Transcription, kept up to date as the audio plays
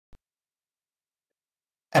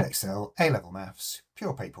Edexcel A-Level Maths,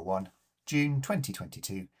 Pure Paper 1, June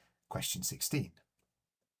 2022, question 16.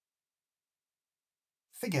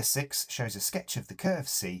 Figure 6 shows a sketch of the curve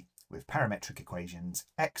C with parametric equations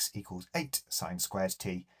x equals 8 sine squared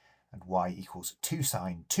t and y equals 2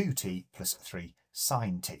 sine 2t plus 3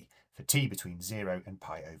 sine t for t between 0 and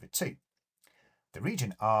pi over 2. The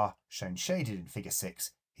region R, shown shaded in figure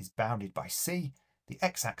 6, is bounded by C, the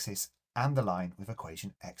x-axis, and the line with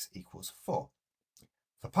equation x equals 4.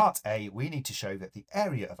 For part A, we need to show that the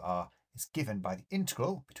area of R is given by the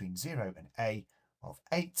integral between 0 and a of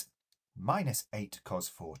 8 minus 8 cos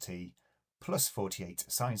 4t plus 48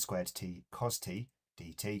 sine squared t cos t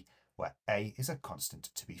dt, where a is a constant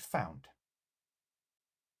to be found.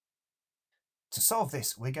 To solve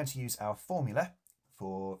this, we're going to use our formula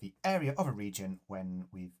for the area of a region when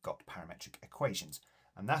we've got parametric equations,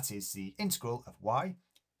 and that is the integral of y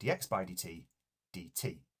dx by dt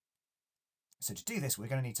dt. So to do this, we're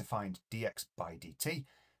going to need to find dx by dt.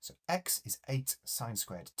 So x is 8 sine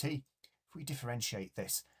squared t. If we differentiate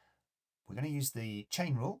this, we're going to use the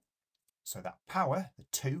chain rule. So that power, the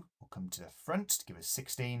 2, will come to the front to give us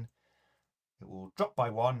 16. It will drop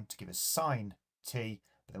by 1 to give us sine t,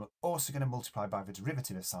 but then we're also going to multiply by the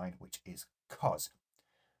derivative of sine, which is cos.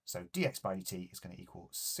 So dx by dt is going to equal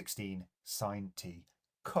 16 sine t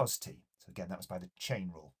cos t. So again, that was by the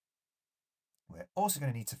chain rule. We're also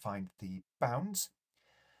going to need to find the bounds.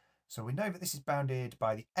 So we know that this is bounded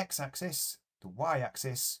by the x-axis, the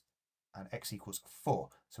y-axis, and x equals 4.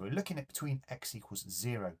 So we're looking at between x equals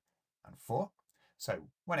 0 and 4. So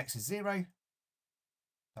when x is 0,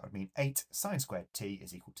 that would mean 8 sine squared t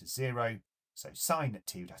is equal to 0. So sine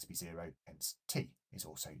t would have to be 0, hence t is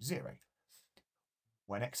also 0.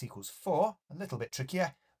 When x equals 4, a little bit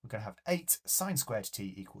trickier, we're going to have 8 sine squared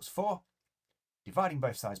t equals 4. Dividing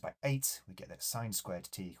both sides by 8, we get that sine squared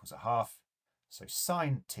t equals a half. So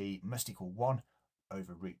sine t must equal 1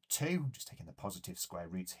 over root 2, just taking the positive square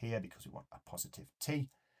roots here because we want a positive t.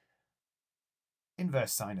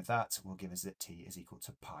 Inverse sine of that will give us that t is equal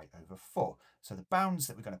to pi over 4. So the bounds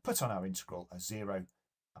that we're going to put on our integral are 0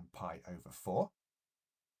 and pi over 4.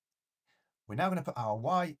 We're now going to put our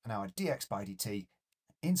y and our dx by dt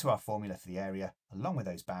into our formula for the area along with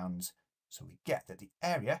those bounds. So we get that the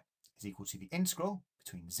area is equal to the integral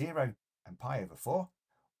between 0 and pi over 4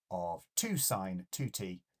 of 2 sine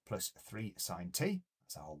 2t plus 3 sine t,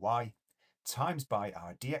 that's our y, times by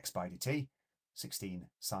our dx by dt, 16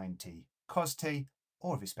 sine t cos t,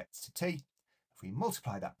 or with respect to t. If we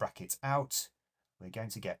multiply that bracket out, we're going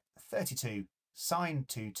to get 32 sine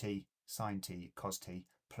 2t sine t cos t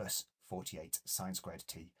plus 48 sine squared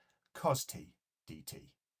t cos t dt.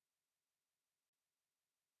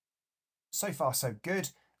 So far so good.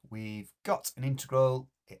 We've got an integral.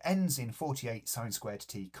 It ends in 48 sine squared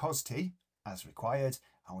t cos t as required,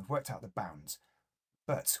 and we've worked out the bounds.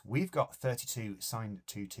 But we've got 32 sine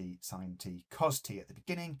 2t sine t cos t at the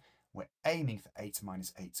beginning. We're aiming for 8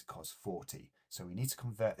 minus 8 cos 4t. So we need to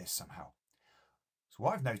convert this somehow. So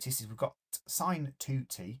what I've noticed is we've got sine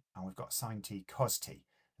 2t and we've got sine t cos t.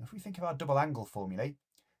 And if we think of our double angle formulae,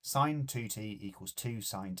 sine 2t equals 2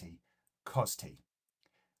 sine t cos t.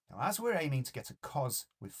 Now, as we're aiming to get a cos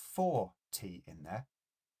with 4t in there,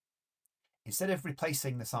 instead of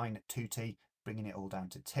replacing the sine 2t, bringing it all down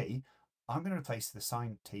to t, I'm going to replace the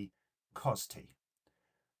sine t cos t.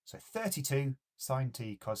 So 32 sine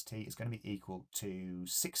t cos t is going to be equal to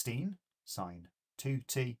 16 sine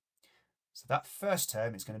 2t. So that first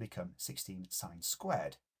term is going to become 16 sine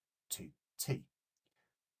squared 2t.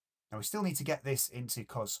 Now we still need to get this into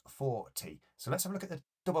cos 4t. So let's have a look at the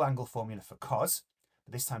double angle formula for cos,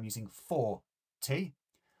 but this time using 4t.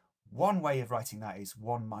 One way of writing that is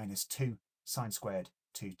 1 minus 2 sine squared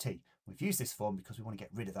 2t. We've used this form because we want to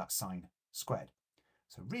get rid of that sine squared.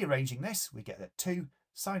 So rearranging this, we get that 2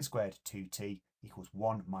 sine squared 2t equals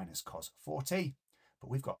 1 minus cos 4t, but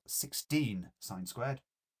we've got 16 sine squared.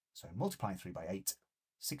 So multiplying through by 8,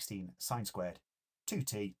 16 sine squared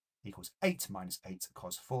 2t equals 8 minus 8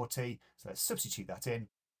 cos 4t. So let's substitute that in.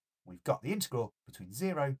 We've got the integral between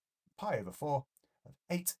 0 and pi over 4 of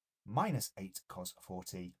 8 minus 8 cos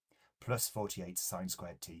 4t plus 48 sine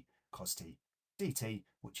squared t cos t dt,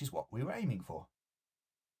 which is what we were aiming for.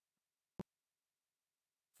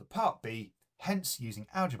 For part B, hence using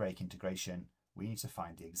algebraic integration, we need to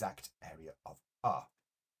find the exact area of R.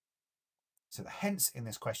 So the hence in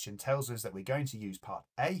this question tells us that we're going to use part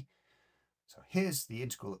A. So here's the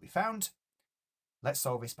integral that we found. Let's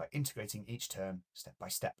solve this by integrating each term step by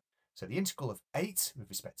step. So the integral of 8 with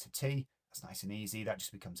respect to t, that's nice and easy. That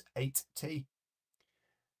just becomes 8t.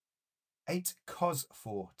 8 cos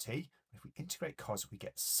 4t. If we integrate cos, we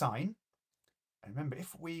get sine. And remember,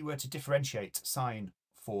 if we were to differentiate sine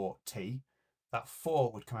 4t, that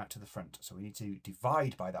 4 would come out to the front. So we need to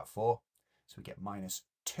divide by that 4. So we get minus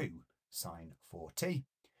 2 sine 4t.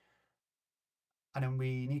 And then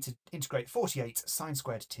we need to integrate 48 sine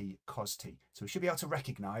squared t cos t. So we should be able to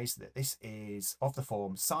recognise that this is of the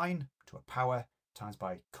form sine to a power times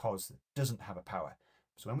by cos that doesn't have a power.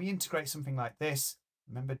 So when we integrate something like this,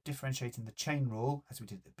 remember differentiating the chain rule as we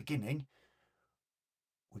did at the beginning,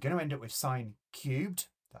 we're going to end up with sine cubed.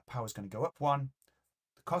 That power is going to go up 1.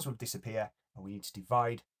 The cos will disappear, and we need to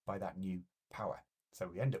divide by that new power. So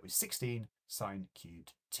we end up with 16 sine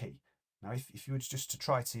cubed t. Now, if you were just to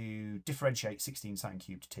try to differentiate 16 sine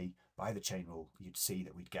cubed t by the chain rule, you'd see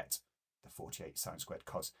that we'd get the 48 sine squared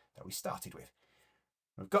cos that we started with.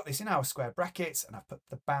 We've got this in our square brackets, and I've put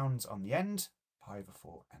the bounds on the end, pi over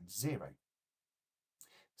 4 and 0.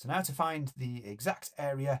 So now to find the exact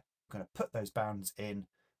area, we're going to put those bounds in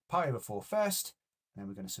pi over 4 first, and then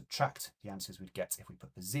we're going to subtract the answers we'd get if we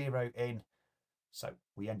put the 0 in. So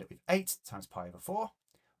we end up with 8 times pi over 4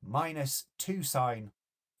 minus 2 sine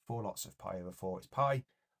 4 lots of pi over 4 is pi,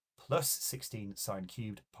 plus 16 sine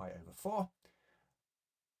cubed pi over 4,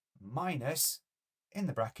 minus, in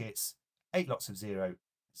the brackets, 8 lots of 0,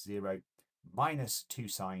 0, minus 2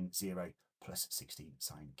 sine 0, plus 16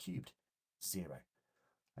 sine cubed 0.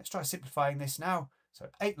 Let's try simplifying this now. So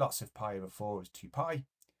 8 lots of pi over 4 is 2 pi.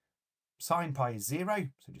 Sine pi is 0,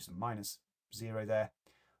 so just a minus 0 there,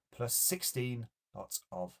 plus 16 lots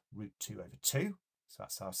of root 2 over 2. So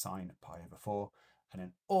that's our sine pi over 4. And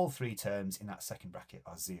then all 3 terms in that second bracket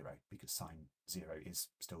are 0, because sine 0 is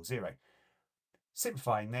still 0.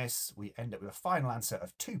 Simplifying this, we end up with a final answer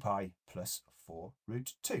of 2 pi plus 4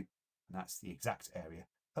 root 2. And that's the exact area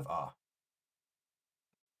of R.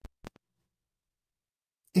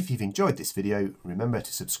 If you've enjoyed this video, remember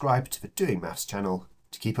to subscribe to the Doing Maths channel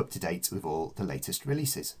to keep up to date with all the latest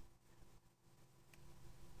releases.